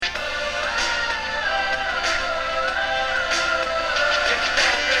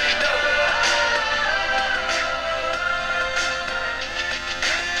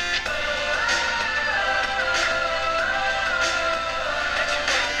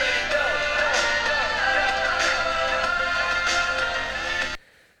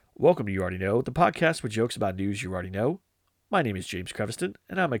Welcome to You Already Know, the podcast with jokes about news you already know. My name is James Creviston,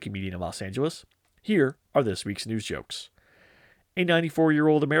 and I'm a comedian in Los Angeles. Here are this week's news jokes. A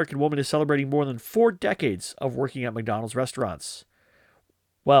 94-year-old American woman is celebrating more than 4 decades of working at McDonald's restaurants.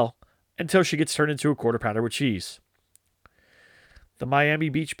 Well, until she gets turned into a quarter pounder with cheese. The Miami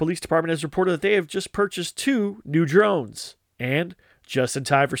Beach Police Department has reported that they have just purchased 2 new drones, and just in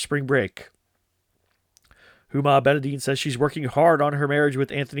time for spring break. Huma Abedin says she's working hard on her marriage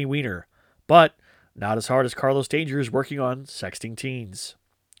with Anthony Weiner, but not as hard as Carlos Danger is working on sexting teens.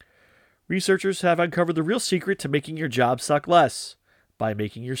 Researchers have uncovered the real secret to making your job suck less by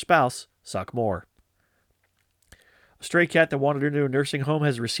making your spouse suck more. A stray cat that wandered into a nursing home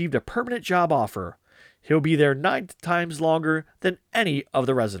has received a permanent job offer. He'll be there 9 times longer than any of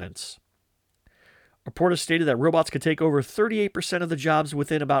the residents. A report has stated that robots could take over 38% of the jobs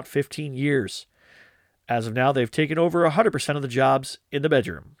within about 15 years. As of now, they've taken over 100% of the jobs in the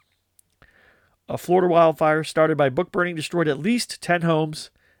bedroom. A Florida wildfire started by book burning destroyed at least 10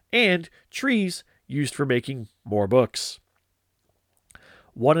 homes and trees used for making more books.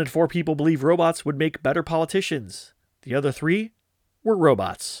 1 in 4 people believe robots would make better politicians. The other 3 were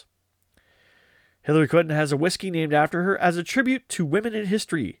robots. Hillary Clinton has a whiskey named after her as a tribute to women in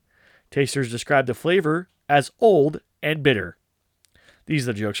history. Tasters describe the flavor as old and bitter. These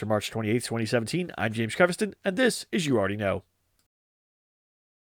are the jokes for March 28, 2017. I'm James Creviston, and this is You Already Know.